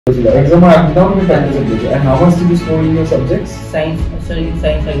Exam are down with that subject. And how much did you score in your subjects? Science, sorry, in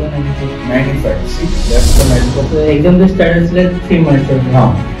science I got 95. 95. See, that's the magic of the exam just started like 3 months ago.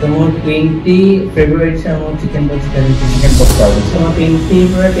 So more 20 February se more chicken box started. Chicken box started. So 20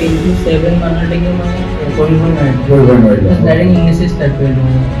 for 27 manner take my Korean word. Korean word. Just that English start with.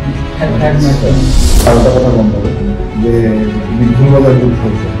 Have much. Alta kotha bond hobe. Je bidhul bazar good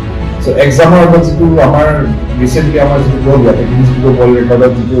hoye. So exam or but to amar recently amar je goal gate Guinness Book of World Record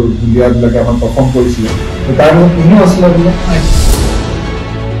je India lage amar perform korisile. To tar mone tumi asla bole.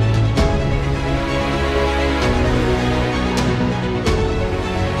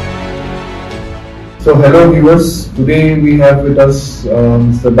 So hello viewers, today we have with us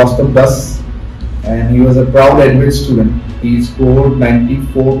Mr. Bastav, and he was a proud EduAid student. He scored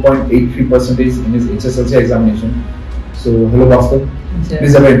 94.83% in his HSLC examination. So hello Bastav,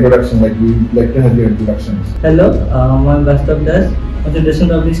 please have an introduction. Like we like to have your introduction. Hello, I'm Bastav. I'm a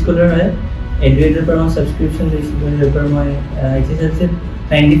student of the scholar. EduAid पर मैं subscription receiver पर मैं HSLC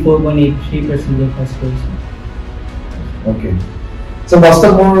 94.83% of pass करी. Okay. So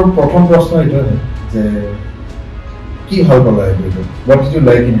Bastav, मोर प्रथम प्रश्न इटा है जे की ভাল পালা EduAid? What did you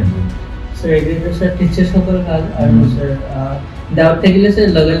like in EduAid? Sir, EduAid sir teachers সকল ভাল আৰু sir ডাউট থাকিলে sir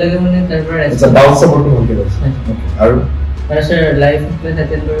লগে লগে মানে তাৰপৰা আচ্ছা ডাউট সাপোৰ্ট ভালকে আছে ওকে আৰু sir লাইভ ক্লাস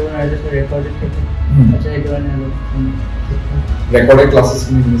অ্যাটেন্ড কৰিব আৰু sir ৰেকৰ্ডেড থাকে আচ্ছা এইটো মানে ৰেকৰ্ডেড ক্লাसेस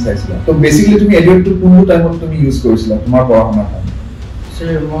তুমি চাইছিলা তো বেসিক্যালি তুমি EduAid টু কোন টাইমত তুমি ইউজ কৰিছিলা তোমাৰ পঢ়াশুনা টাইম sir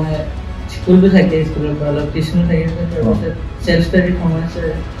মই স্কুলটো থাকে স্কুলৰ পৰা অলপ টিউচন থাকে তাৰপিছত সেলফ ষ্টাডি সময় sir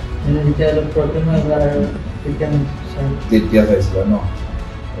মানে যেতিয়া অলপ প্ৰবলেম হয় আৰু তেতিয়া চাইছিলা ন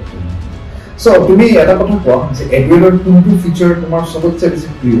So, তুমি এটা কথা কোৱা যে EduAid কোনটো ফিচাৰ তোমাৰ সবতছে বেছি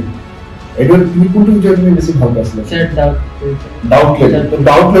প্ৰিয় EduAid তুমি কোনটো ফিচাৰ তুমি বেছি ভাল পাইছিলা স্যাৰ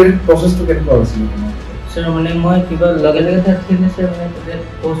ডাউট লেট প্ৰসেসটো কেনেকুৱা হৈছিল তোমাৰ স্যাৰ মানে মই কিবা লগে লগে থাকিলে স্যাৰ মানে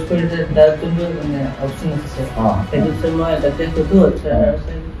পোস্ট কৰি ডাউট যোনটো মানে অপচন আছে স্যার সেইটো স্যার মই তাতে কতো আচ্ছা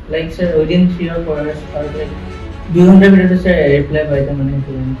like sir within 3 or 4 hours or like 200 মিনিটে স্যার রিপ্লাই পাইতা মানে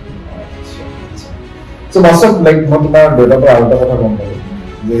So, Bastav, like মই তোমাৰ ডেটা পৰা আউট কথা কম পালো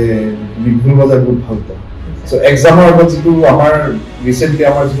যে বিদ্যুৎ বাজাৰ বহুত ভাল পাওঁ সো এক্সামৰ আগত যেটো আমাৰ ৰিসেন্টলি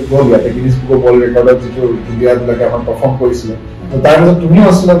আমাৰ যেটো গ'ল ইয়াতে গিনিছ বুক অফ ওয়াৰ্ল্ড ৰেকৰ্ডত যেটো ইন্ডিয়া লগে আমাৰ পাৰফৰ্ম কৰিছিল তো তাৰ মাজত তুমি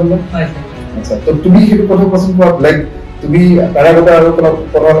আছিলা বলে আচ্ছা তো তুমি হেতু কথা পছন্দ কৰা লাইক তুমি তাৰ আগত আৰু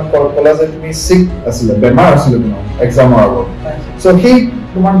কলা যে তুমি সিক আছিলা বেমাৰ আছিলা তোমাৰ এক্সামৰ আগত সো সেই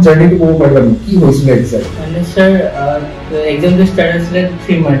তোমাৰ জাৰ্নিটো ক'ব পাৰিবা কি হৈছিল এক্সাক্ট মানে স্যার এক্সাম যে স্টার্ট হয়েছিল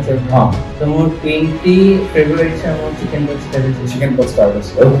 3 মার্চ তো মোর 20 ফেব্রুয়ারি সে মোর চিকেন বক্স স্টার্ট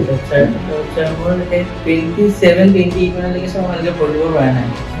হয়েছিল ওকে স্যার মোর 27 28 মানে লাগে সব ভালকে পড়িব পারা নাই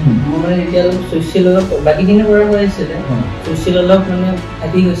মোর এতিয়া সোশ্যাল বাকি দিনে পড়া হয়েছিল সোশ্যাল অলপ মানে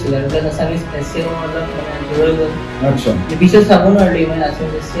থাকি গৈছিল আৰু প্লাস আসামিজ এসএ অলপ মানে ধৰি গ'ল আচ্ছা পিছত চাব নোৱাৰিলে মানে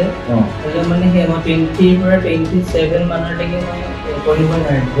আসামিজ এসএ আৰু মানে হে মই 20 পৰা 27 মানৰ লৈকে মই পঢ়িব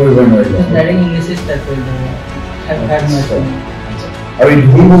নোৱাৰিলো ডাইৰেক্ট ইংলিশ স্টাৰ্ট কৰিলো আৰু এই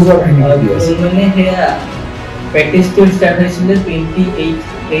ভুল বুজা কাহিনী আছে মানে হেয়া প্ৰেক্টিস টু স্টাৰ্ট হৈছিল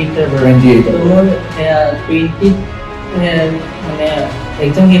 28 তো মোৰ হেয়া 20 মানে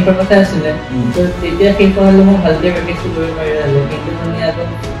একদম হেপৰ কথা আছিল তো তেতিয়া সেই পঢ়ালো মই ভালকে প্ৰেক্টিস কৰিব পাৰিলো কিন্তু মানে আকৌ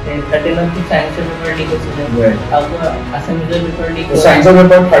 13 অফ সায়েন্সৰ পেপাৰ লিখ আছিল আকৌ আসামিজৰ পেপাৰ লিখ সায়েন্সৰ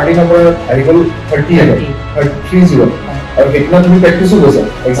পেপাৰ 13 পৰা আহি গ'ল 30 আৰু কিतना তুমি প্ৰেক্টিস কৰিছা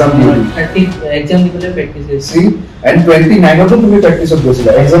এক্সাম দিবলৈ 30 এক্সাম দিবলৈ প্ৰেক্টিস কৰিছা and 29 তো তুমি প্ৰেক্টিস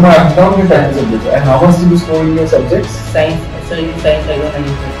কৰিছিলা এক্সামৰ আগতে তুমি প্ৰেক্টিস কৰিছা and how much did you score in your subjects science I got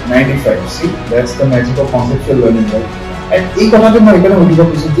 95 see that's the magic of conceptual learning right and এই কথাটো মই এখানে উল্লেখ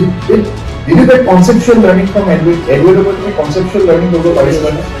কৰিছো যে did you get conceptual learning from EduAid ওপৰত তুমি conceptual learning কৰিব পাৰিছিলা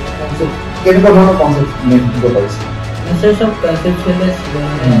নে কেনেকুৱা ধৰণৰ কনসেপ্ট দিব পাৰিছিলা সব conceptual like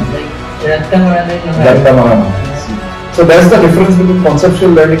ৰাস্তা মাৰা নাই So that's the difference between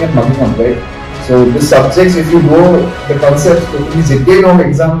conceptual learning and mugging up, right? So the subjects, if you know the concepts, so you get on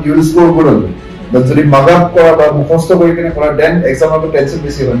exam, you will score good only. But if you mug up kora ba mukhosto kori kene kora, then exam of tension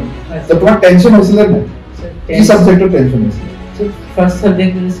besi hoy. So tomar tension hoisile na? Ki subject to tension hoisile? So first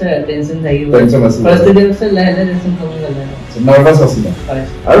subject is tension thagi. Tension hoisile. First day se lahe tension komi gala. So nervous hoisile.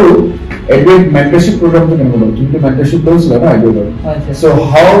 Aru EduAid mentorship program to kene bolu. Tumi mentorship loisila na EduAid. So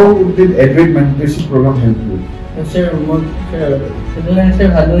how did EduAid mentorship program help you? Sir, more sir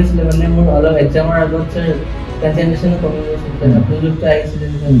ভালো হইছিল মানে মোৰ অলপ এক্সামৰ আগত sir concentration কমি গৈছিল আপনি লোকটা আইছিল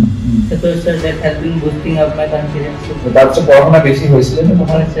তো sir that has been boosting up my confidence তারপর পড়াশোনা বেশি হইছিল না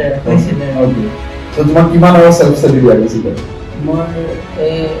পড়াশোনা স্যার হইছিল ওকে তো তোমার কিমান আৰু সেলফ স্টাডি দিয়া গৈছিল মোৰ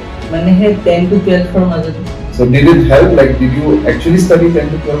মানে হে 10 to 12 ফৰ মাজত so So did it help? Like, did you actually study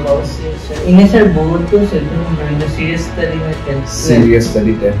 10 to 12 hours? Yes, sir. In a sir, board to in the serious study my 10. Serious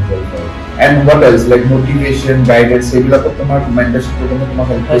study 10 to 12 hours. And what else? Like motivation, guidance, everything to tomar mentorship program tomar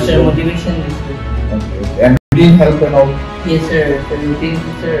help. Sir, motivation is good. Okay. And routine help and all? Yes, sir. The routine,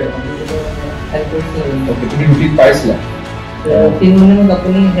 sir. Help us, sir. Okay. Tumi routine paise la? Routine mone mo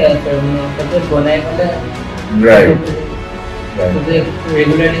kapuni hai, sir. Kapne bonai wala. Right. So they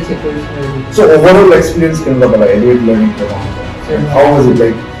regularly check it. So overall experience can be about EduAid Learning Program. How was it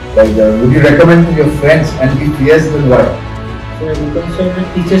like? Would you recommend to your friends? And if yes, then why? Sir, because sir, the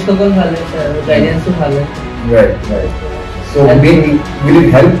teachers ko kal bhalo, sir. Guidance ko bhalo. Right. So will it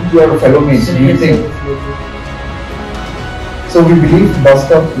help your fellow mates? Do you think? So we believe,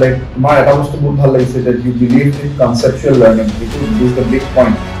 Bastav, like my attachment to both is that you believe in conceptual learning, which is the big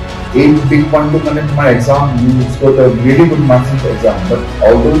point. A big point to my exam, you scored a really good marks in the exam. But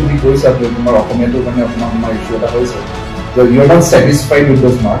although we go so you're not satisfied with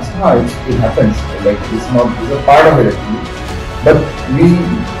those marks. It happens. Like it's a part of it actually. But we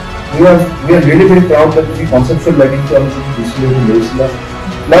are really very proud that we conceptual learning to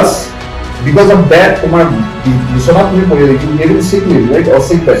plus because of that, you gave in sick leave, right? Or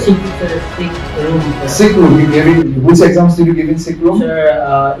sick bed? Sick room. You gave in, which exams did you give in sick room?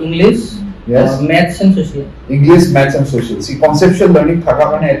 Sir, English, yes. Maths and Social. English, Maths and Social. See, conceptual learning,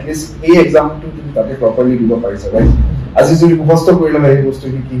 at least a exam to properly do right? As you said, first of all, so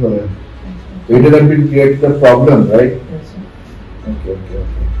it has been created the problem, right? Yes, sir. Okay.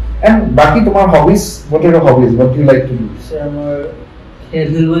 And Baki, tomorrow hobbies, what are your hobbies? What do you like to do? Sir, and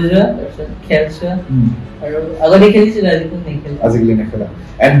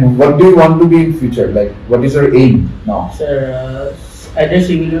what do you want to be in future? Like, what is your aim now? Sir, either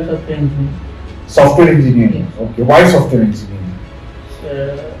civil or software engineering. Software engineering. Yes. Okay. Why software engineering?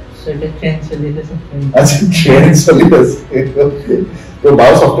 Sir, the trend software. Okay. So,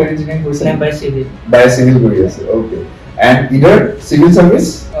 by software engineering, by civil. By civil careers. Okay. And either civil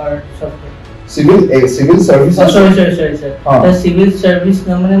service or software. Civil service. Oh, sorry, sir. The civil service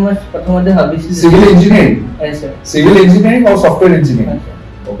civil engineering. Yes, sir. Civil engineering or software engineering.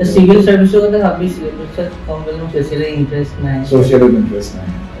 Okay. The civil service is social interest. Social interest.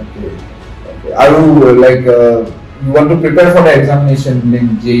 Okay. Are you like you want to prepare for the examination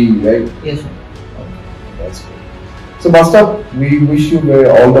in JEE, right? Yes, sir. Okay, that's good. So, Bastav, we wish you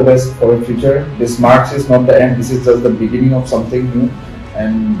all the best for your future. This marks is not the end. This is just the beginning of something new.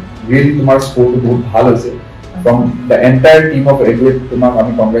 And really, tomorrow score to both halas. From the entire team of EduAid,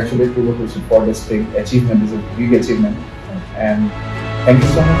 I congratulate you for this big achievement. It's a big achievement. And thank you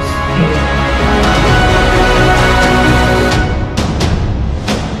so much.